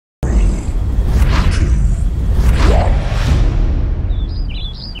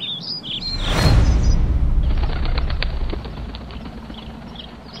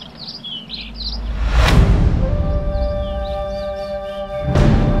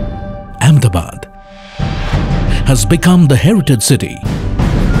Ahmedabad has become the heritage city,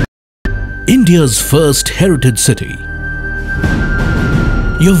 India's first heritage city.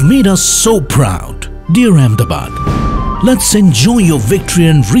 You've made us so proud, dear Ahmedabad. Let's enjoy your victory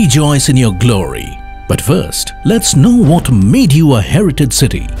and rejoice in your glory. But first, let's know what made you a heritage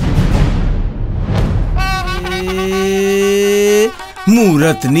city.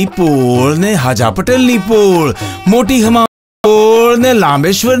 મૂરતની પોળ ને હાજા પટેલની પોળ, મોટી હમા પોળ ને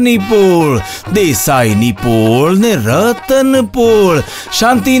લાંબેશ્વરની પોળ, દેસાઈની પોળ ને રતન પોળ,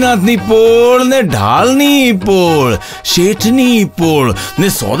 શાંતિનાથની પોળ ને ઢાલની પોળ, શેઠની પોળ ને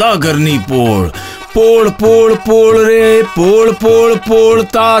સોદાગરની પોળ. પોળ પોળ પોળ રે પોળ પોળ પોળ,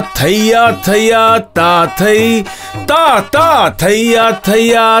 તા થૈયા થૈયા તા થઈ, તા તા થૈયા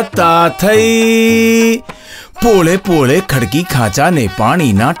થૈયા તા થઈ. પોળે પોળે ખડકી ખાચા ને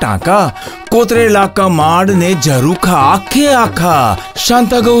પાણીના ટાંકા, કોતરેલા કમાડ ને ઝરૂખા આખે આખા,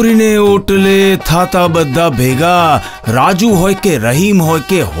 શાંતા ગૌરીને ઓટલે થાતા બધા ભેગા, રાજુ હોય કે રહીમ હોય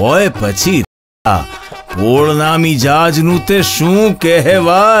કે હોય પછી પોળના મિજાજનું તે શું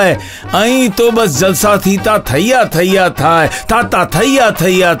કહેવાય. અહીં તો બસ જલસાથી તા થૈયા થૈયા થાય, તા થૈયા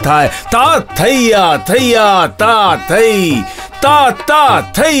થૈયા થાય, તા થૈયા થૈયા તા થઈ, તા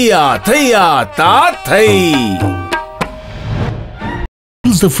થૈયા થૈયા તા થઈ.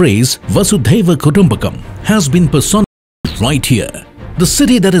 The phrase Vasudhaiva Kutumbakam has been personified right here, the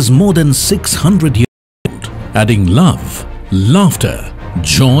city that is more than 600 years old, adding love, laughter,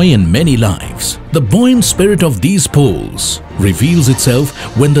 joy in many lives. The buoyant spirit of these poles reveals itself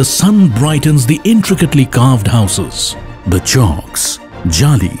when the sun brightens the intricately carved houses. The chowks,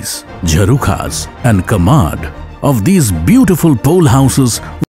 jalis, jarukhas and kamad of these beautiful pole houses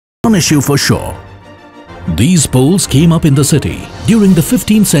astonish you for sure. These poles came up in the city during the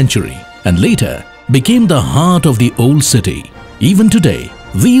 15th century and later became the heart of the old city. Even today,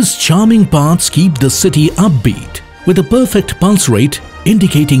 these charming paths keep the city upbeat with a perfect pulse rate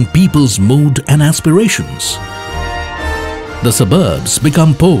indicating people's mood and aspirations. The suburbs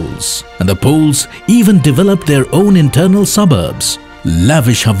become poles, and the poles even develop their own internal suburbs.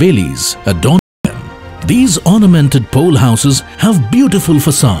 Lavish havelis adorn them. These ornamented pole houses have beautiful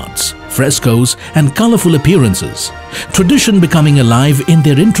facades, frescoes and colorful appearances, tradition becoming alive in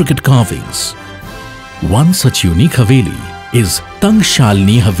their intricate carvings. One such unique haveli is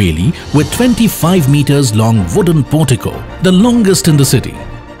Tangshalni Haveli with 25 meters long wooden portico, the longest in the city.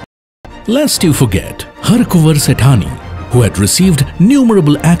 Lest you forget Harkuvar Sethani, who had received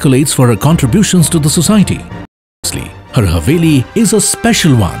numerable accolades for her contributions to the society. Her Haveli is a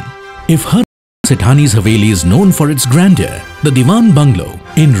special one. If Harkuvar Sethani's Haveli is known for its grandeur, the Diwan Bungalow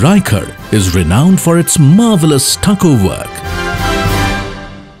in Raikad is renowned for its marvelous stucco work.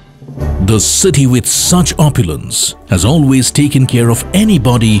 The city with such opulence has always taken care of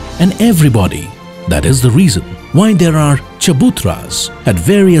anybody and everybody. That is the reason why there are chabutras at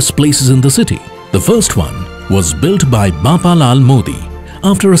various places in the city. The first one was built by Bapa Lal Modi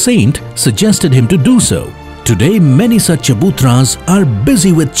after a saint suggested him to do so. Today many such chabutras are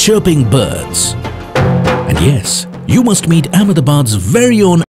busy with chirping birds. And yes, you must meet Ahmedabad's very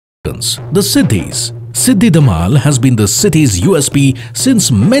own the Siddhis. Siddhi Dhamal has been the city's USP since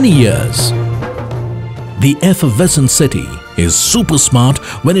many years. The effervescent city is super smart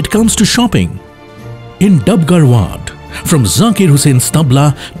when it comes to shopping. In Dabgar Ward, from Zakir Hussein's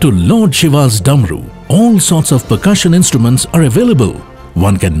tabla to Lord Shiva's damru, all sorts of percussion instruments are available.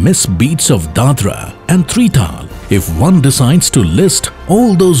 One can miss beats of Dadra and Trital if one decides to list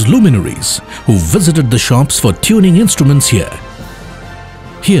all those luminaries who visited the shops for tuning instruments here.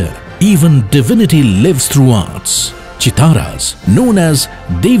 Here, even divinity lives through arts. Chitaras, known as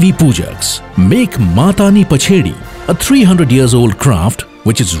Devi Pujaks, make Matani Pachedi, a 300 years old craft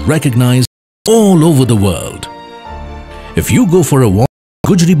which is recognized all over the world. If you go for a walk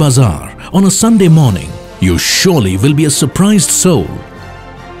in Gujri Bazaar on a Sunday morning, you surely will be a surprised soul.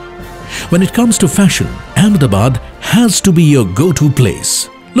 When it comes to fashion, Ahmedabad has to be your go-to place.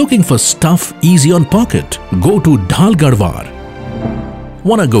 Looking for stuff easy on pocket? Go to Dhal Garhwar.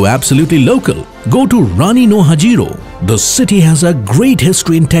 Wanna go absolutely local? Go to Rani No Hajiro. The city has a great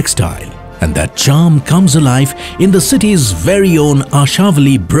history in textile, and that charm comes alive in the city's very own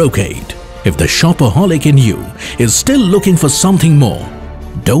Ashavali brocade. If the shopaholic in you is still looking for something more,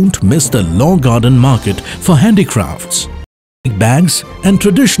 don't miss the Law Garden Market for handicrafts, bags and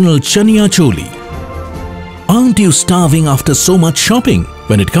traditional chaniya choli. Aren't you starving after so much shopping?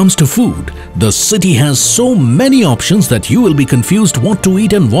 When it comes to food, the city has so many options that you will be confused what to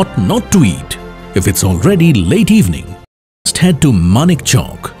eat and what not to eat. If it's already late evening, just head to Manik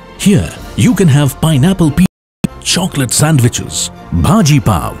Chowk. Here, you can have pineapple pizza, chocolate sandwiches, bhaji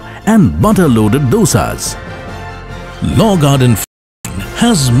pav and butter-loaded dosas. Law Garden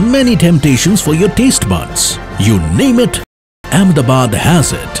has many temptations for your taste buds. You name it, Ahmedabad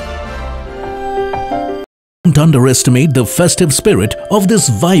has it. Don't underestimate the festive spirit of this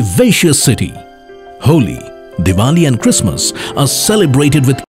vivacious city. Holi, Diwali and Christmas are celebrated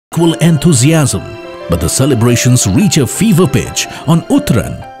with equal enthusiasm, but the celebrations reach a fever pitch on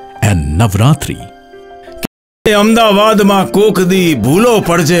Uttaran and Navratri. અમદાવાદમાં કોક દી ભૂલો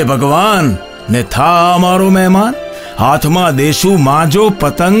પડજે ભગવાન ને થા અમારો મહેમાન હાથમાં દેશું માજો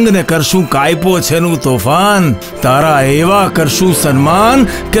પતંગ ને કરશું કાયપો છેનું તોફાન તારા એવા કરશું સન્માન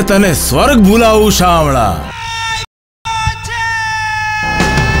કે તને સ્વર્ગ ભૂલાવું શામળા.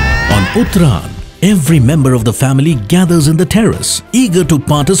 On Uttaran, every member of the family gathers in the terrace, eager to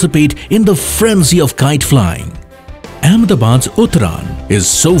participate in the frenzy of kite flying. Ahmedabad's Uttaran is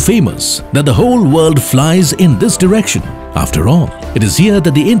so famous that the whole world flies in this direction. After all, it is here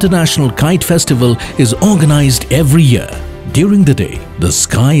that the International Kite Festival is organized every year. During the day, the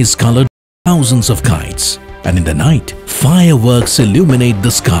sky is colored with thousands of kites, and in the night, fireworks illuminate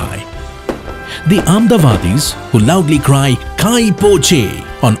the sky. The Ahmedabadis, who loudly cry "Kai Poche"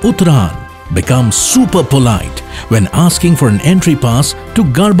 on Uttaran, become super polite when asking for an entry pass to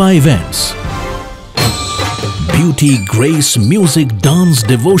Garba events. Beauty, grace, music, dance,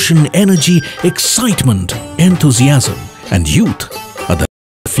 devotion, energy, excitement, enthusiasm, and youth are the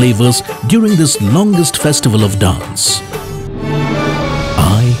flavors during this longest festival of dance.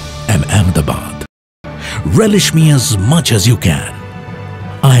 I am Ahmedabad. Relish me as much as you can.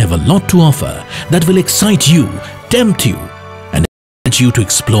 I have a lot to offer that will excite you, tempt you, and encourage you to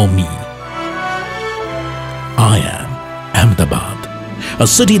explore me. I am Ahmedabad, a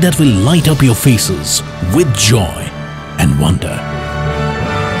city that will light up your faces with joy and wonder.